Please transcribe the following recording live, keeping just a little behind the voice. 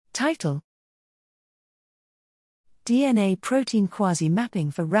Title: DNA protein quasi-mapping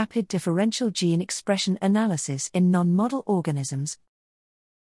for rapid differential gene expression analysis in non-model organisms.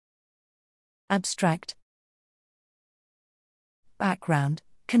 Abstract. Background: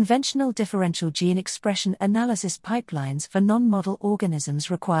 conventional differential gene expression analysis pipelines for non-model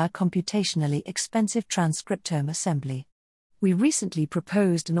organisms require computationally expensive transcriptome assembly. We recently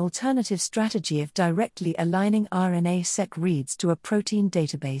proposed an alternative strategy of directly aligning RNA-seq reads to a protein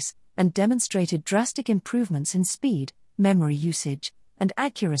database, and demonstrated drastic improvements in speed, memory usage, and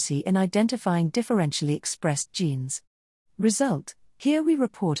accuracy in identifying differentially expressed genes. Result: here we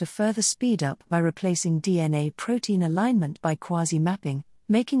report a further speed-up by replacing DNA-protein alignment by quasi-mapping,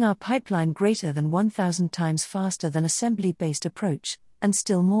 making our pipeline greater than 1,000 times faster than assembly-based approach, and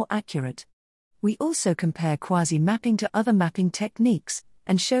still more accurate. We also compare quasi-mapping to other mapping techniques,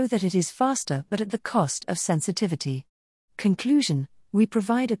 and show that it is faster but at the cost of sensitivity. Conclusion: we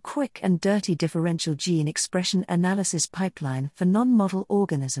provide a quick and dirty differential gene expression analysis pipeline for non-model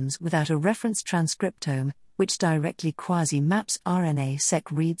organisms without a reference transcriptome, which directly quasi-maps RNA-seq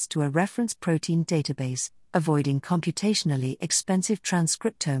reads to a reference protein database, avoiding computationally expensive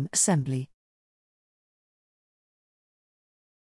transcriptome assembly.